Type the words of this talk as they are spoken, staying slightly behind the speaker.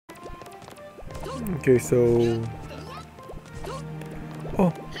Okay, so...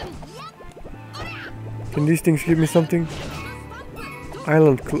 Oh! Can these things give me something?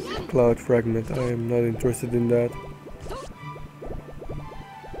 Island cloud fragment. I am not interested in that.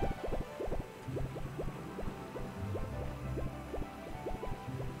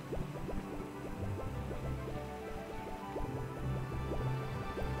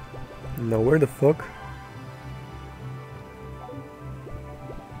 Now where the fuck?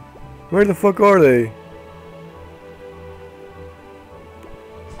 Where the fuck are they?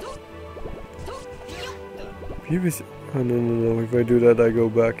 Oh no, if I do that I go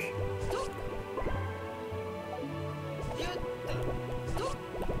back.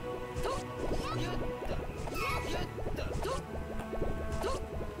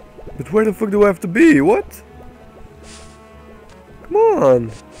 But where the fuck do I have to be? What? Come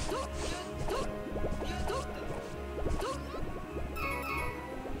on!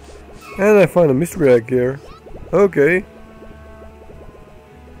 And I find a mystery egg here. Okay.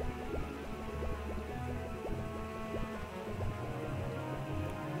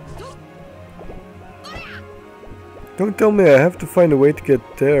 Don't tell me I have to find a way to get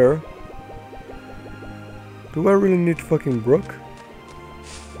there. Do I really need fucking Brook?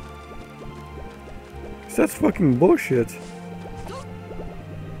 'Cause that's fucking bullshit.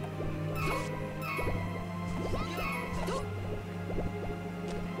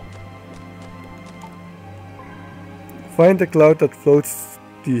 Find the cloud that floats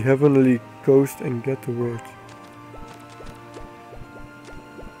the heavenly coast and get the word.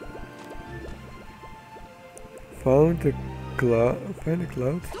 Find the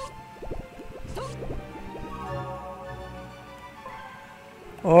cloud.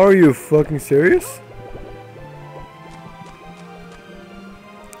 Are you fucking serious?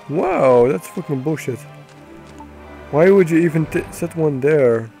 Wow, that's fucking bullshit. Why would you even set one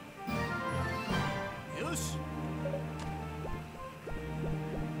there?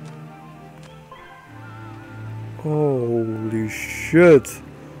 Holy shit.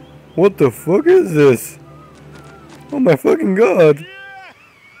 What the fuck is this? Oh my fucking god.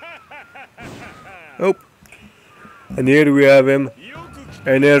 Oh. And here we have him.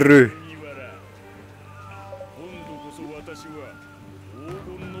 Eneru.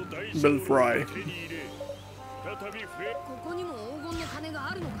 Belfry.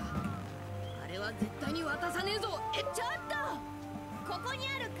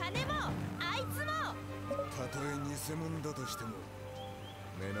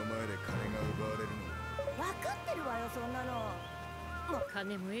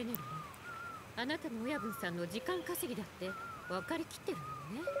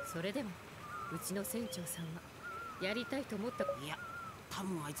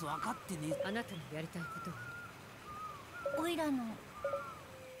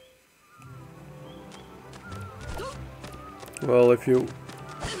 Well, if you...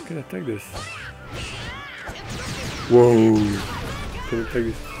 Can I take this? Whoa! Can I take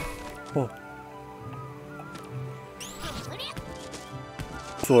this? Oh.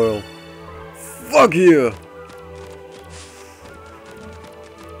 Soil. Fuck you!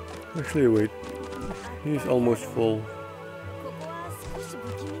 Actually, wait. He's almost full.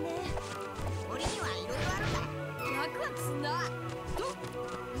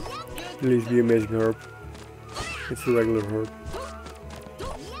 Please be amazing herb. It's a regular herb.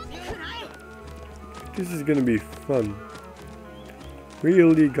 This is gonna be fun.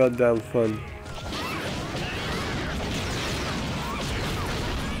 Really goddamn fun.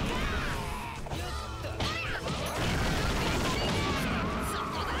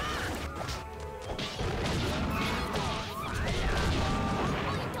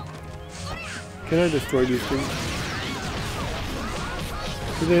 Can I destroy these things?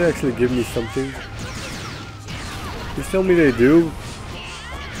 Do they actually give me something? Please tell me they do.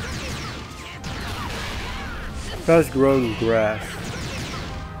 Fast growing grass.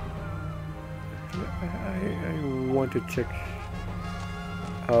 I want to check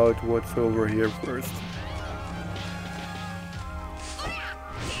out what's over here first.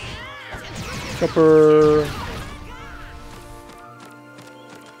 Chopper.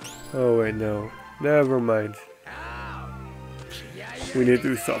 Oh wait, no. Never mind. We need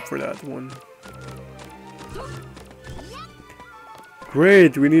to stop for that one.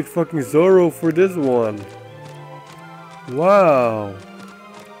 Great, we need fucking Zoro for this one. Wow.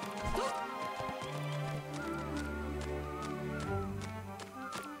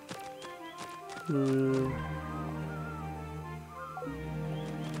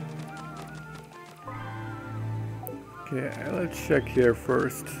 Okay, let's check here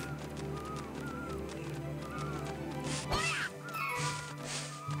first.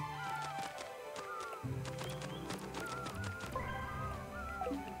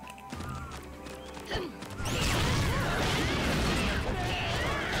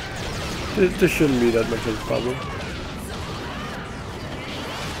 This shouldn't be that much of a problem.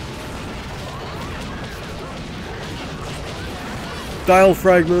 Dial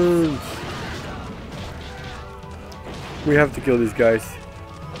fragments! We have to kill these guys.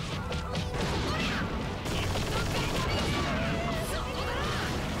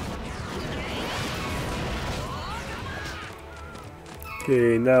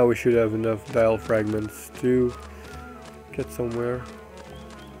 Okay, now we should have enough dial fragments to get somewhere.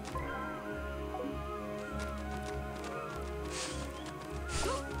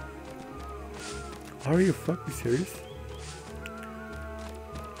 Are you fucking serious?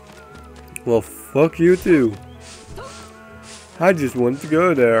 Well, fuck you too. I just want to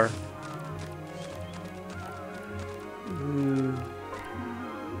go there.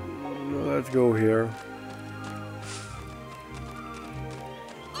 Let's go here.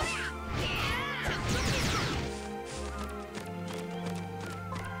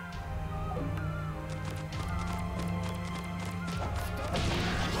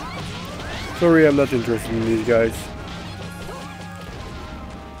 Sorry, I'm not interested in these guys.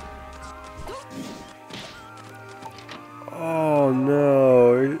 Oh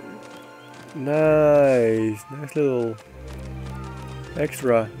no. Nice. Nice little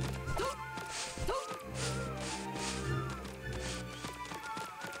extra.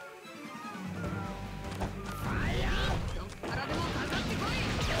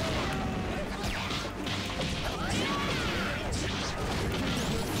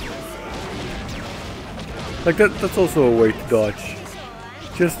 Like that's also a way to dodge.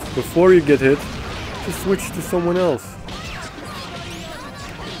 Just before you get hit, just switch to someone else.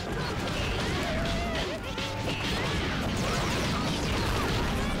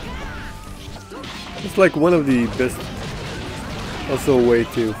 It's like one of the best, also a way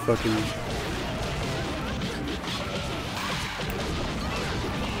to fucking...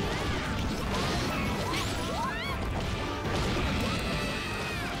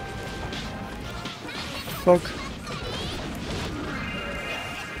 Fuck.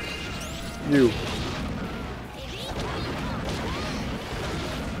 You.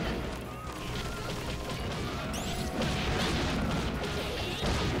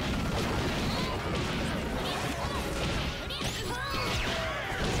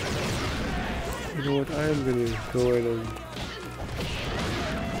 You know what, I am gonna go ahead and...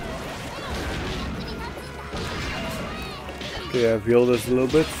 Okay, I've healed us a little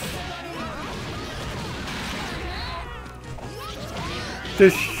bit.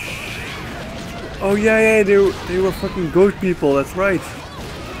 Oh yeah, they were fucking goat people, that's right.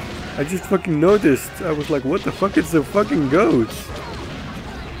 I just fucking noticed. I was like, what the fuck, it's the fucking goats.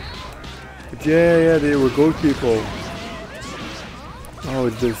 But yeah, they were goat people. Oh,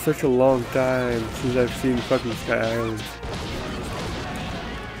 it's been such a long time since I've seen fucking Sky Island.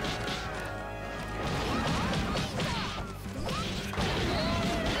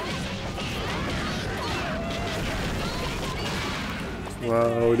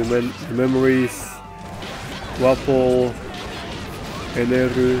 Wow, the memories. Waffle,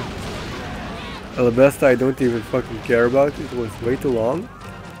 Eneru. Alabesta I don't even fucking care about. It was way too long.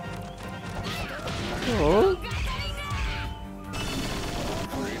 Oh.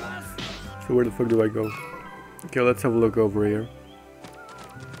 So where the fuck do I go? Okay, let's have a look over here.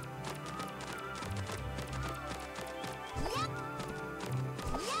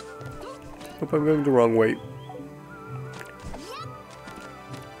 Hope I'm going the wrong way.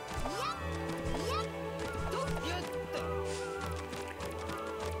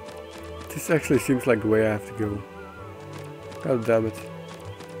 This actually seems like the way I have to go. God damn it.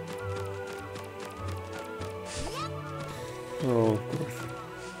 Oh, of course.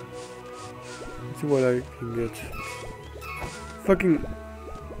 Let's see what I can get. Fucking...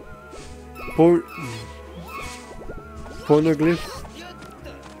 Pornoglyphs?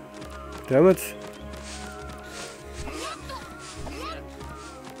 Damn it.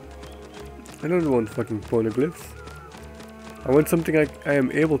 I don't want fucking pornoglyphs. I want something I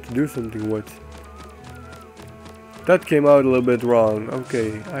am able to do something with. That came out a little bit wrong.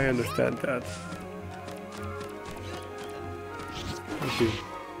 Okay, I understand that. Okay.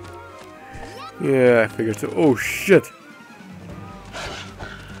 Yeah, I figured so. Oh shit!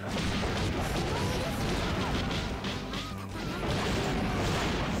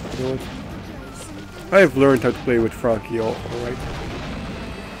 You know what? I've learned how to play with Frankie, alright.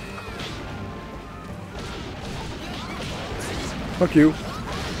 Fuck you.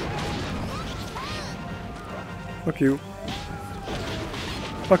 Fuck you.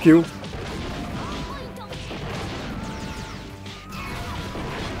 Fuck you.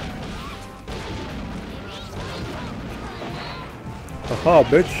 Haha,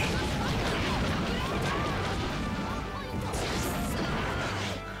 bitch.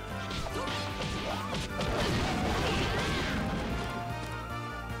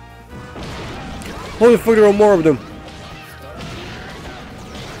 Holy fuck, there are more of them.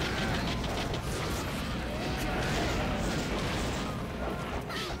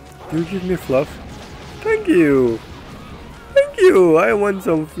 Do you give me fluff? Thank you! Thank you! I want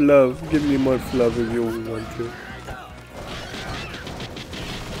some fluff. Give me more fluff if you want to.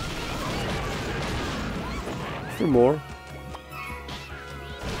 Some more.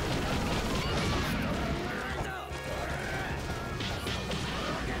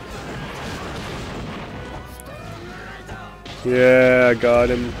 Yeah, I got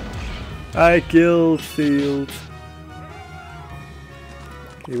him. I killed Sealed.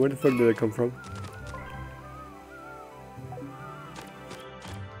 Okay, where the fuck did I come from?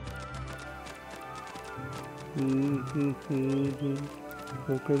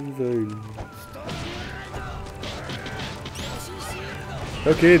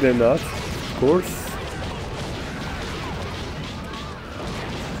 Okay, then not. Of course.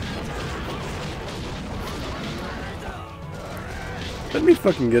 Let me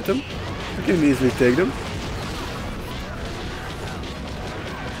fucking get them. I can easily take them.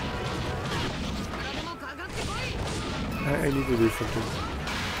 I need to do something.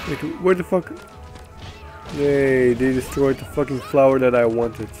 Wait, where the fuck? Yay, they destroyed the fucking flower that I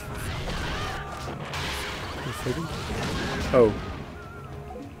wanted. A second. Oh.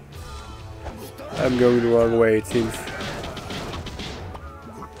 I'm going the wrong way, it seems.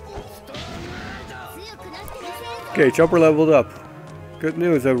 Okay, chopper leveled up. Good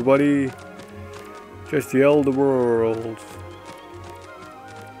news, everybody. Just yell the world.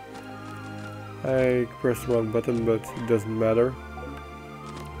 I pressed the wrong button, but it doesn't matter.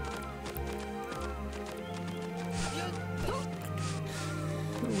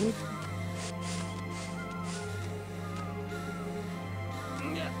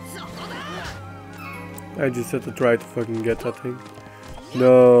 I just had to try to fucking get that thing.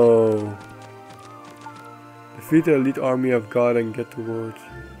 No. Defeat the elite army of God and get the word.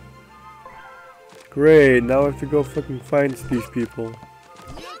 Great, now I have to go fucking find these people.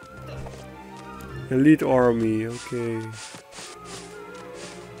 Elite army, okay.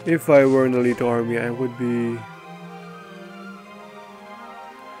 If I were an elite army, I would be...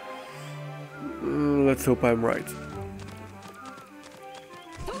 let's hope I'm right.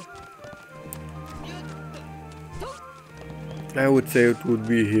 I would say it would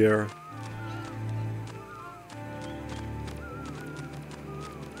be here.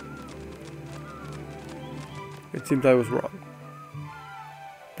 It seems I was wrong.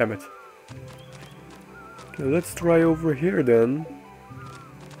 Damn it. Okay, let's try over here then.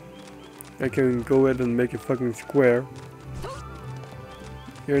 I can go ahead and make a fucking square.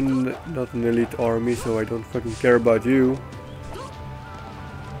 You're not an elite army, so I don't fucking care about you.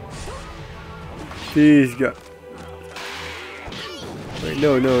 These guys. Wait,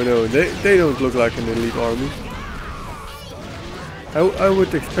 no. They don't look like an elite army. I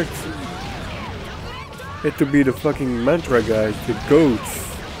would expect it to be the fucking mantra guys, the goats.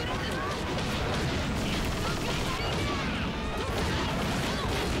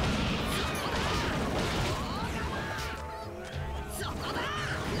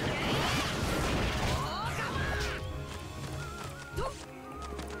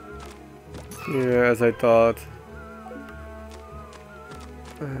 Yeah, as I thought.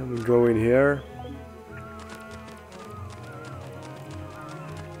 I'm going here.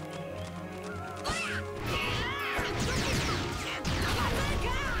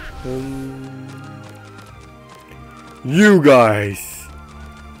 You guys!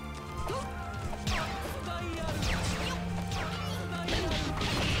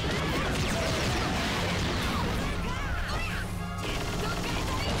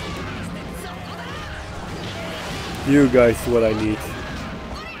 You guys is what I need.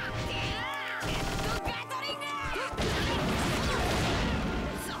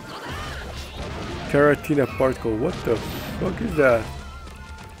 Keratina particle, what the fuck is that?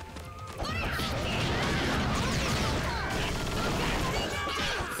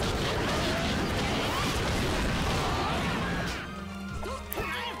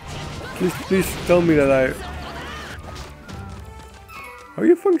 Please tell me that I... Are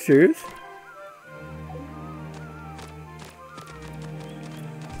you fucking serious?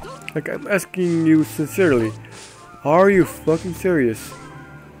 Like, I'm asking you sincerely. Are you fucking serious?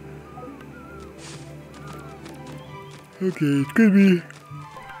 Okay, it could be...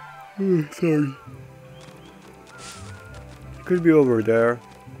 sorry. It could be over there.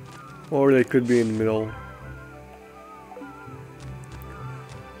 Or they could be in the middle.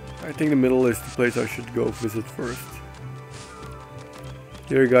 I think the middle is the place I should go visit first.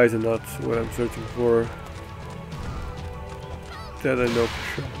 Here guys are not what I'm searching for. That I know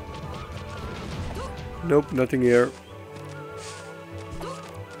for sure. Nope, nothing here.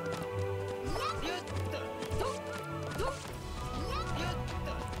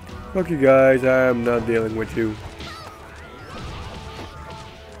 Fuck you guys, I'm not dealing with you.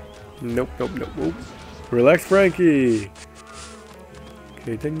 Nope, nope, nope, nope. Relax, Frankie.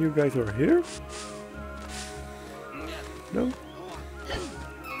 Okay, then you guys are here? No?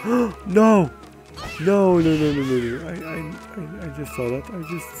 No! No, no, no, no, no, no. I just saw that. I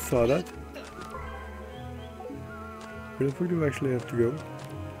just saw that. Where the fuck do I actually have to go?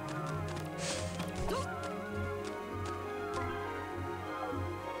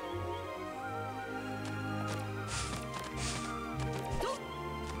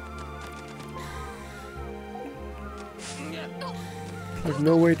 There's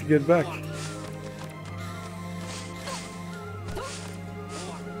no way to get back.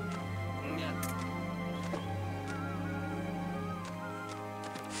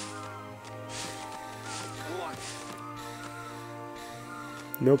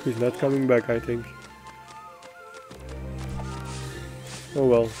 Nope, he's not coming back, I think. Oh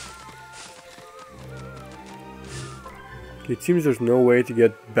well. It seems there's no way to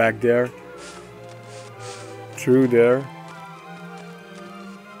get back there. Through there.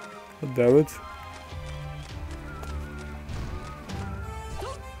 God damn it.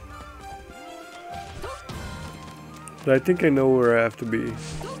 But I think I know where I have to be.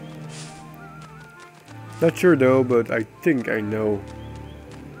 Not sure though, but I think I know.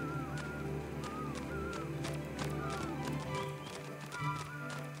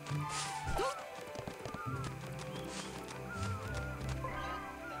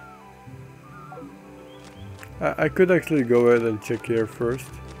 I could actually go ahead and check here first.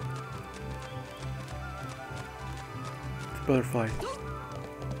 It's a butterfly.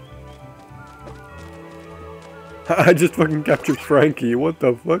 I just fucking captured Frankie, what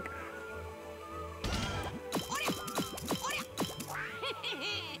the fuck?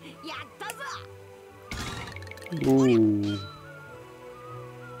 Ooh.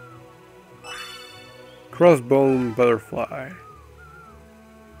 Crossbone butterfly.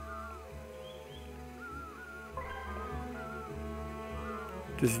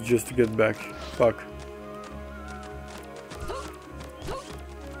 This is just to get back. Fuck.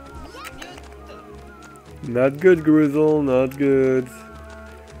 Not good, Grizzle, not good.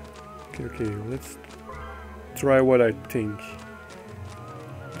 Okay, okay, let's try what I think.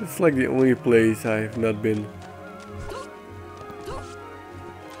 It's like the only place I have not been.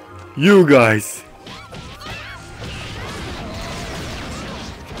 You guys!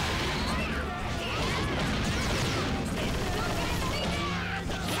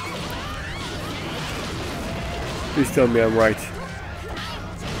 Please tell me I'm right.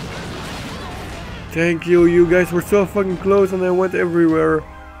 Thank you, you guys were so fucking close and I went everywhere.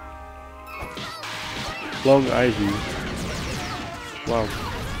 Long Ivy. Wow.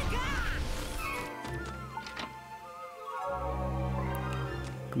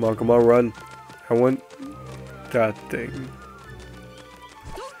 Come on, run. I want that thing.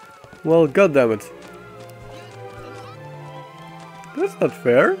 Well, goddammit. That's not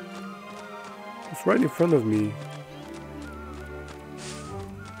fair. It's right in front of me.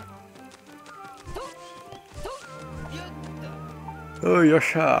 Oh,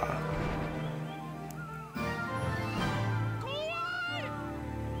 Yasha.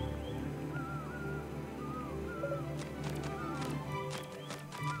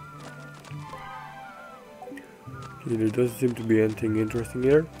 Okay, there doesn't seem to be anything interesting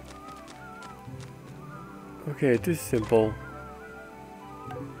here. Okay, it is simple.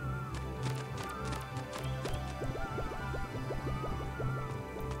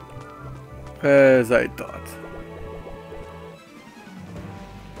 As I thought.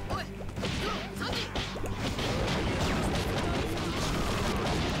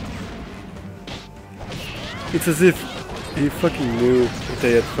 It's as if he fucking knew that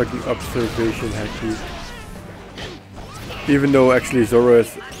they had fucking observation hacking. Even though actually Zoro has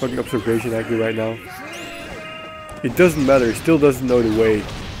fucking observation hacking right now. It doesn't matter, he still doesn't know the way.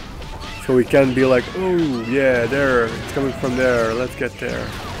 So he can't be like, oh yeah, there, it's coming from there, let's get there.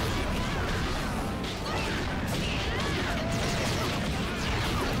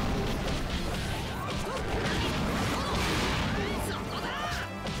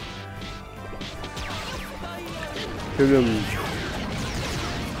 Give him.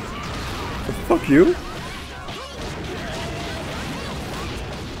 Oh, fuck you.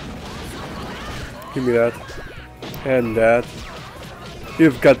 Give me that. And that.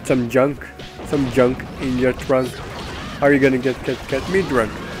 You've got some junk in your trunk. How are you gonna get me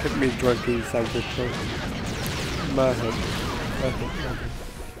drunk? Get me drunk inside the trunk. My head.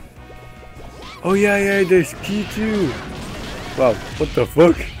 Oh yeah, yeah, there's ski too. Wow, what the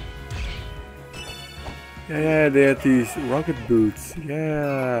fuck? Yeah, yeah, they had these rocket boots.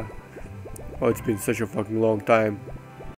 Yeah. Oh, it's been such a fucking long time.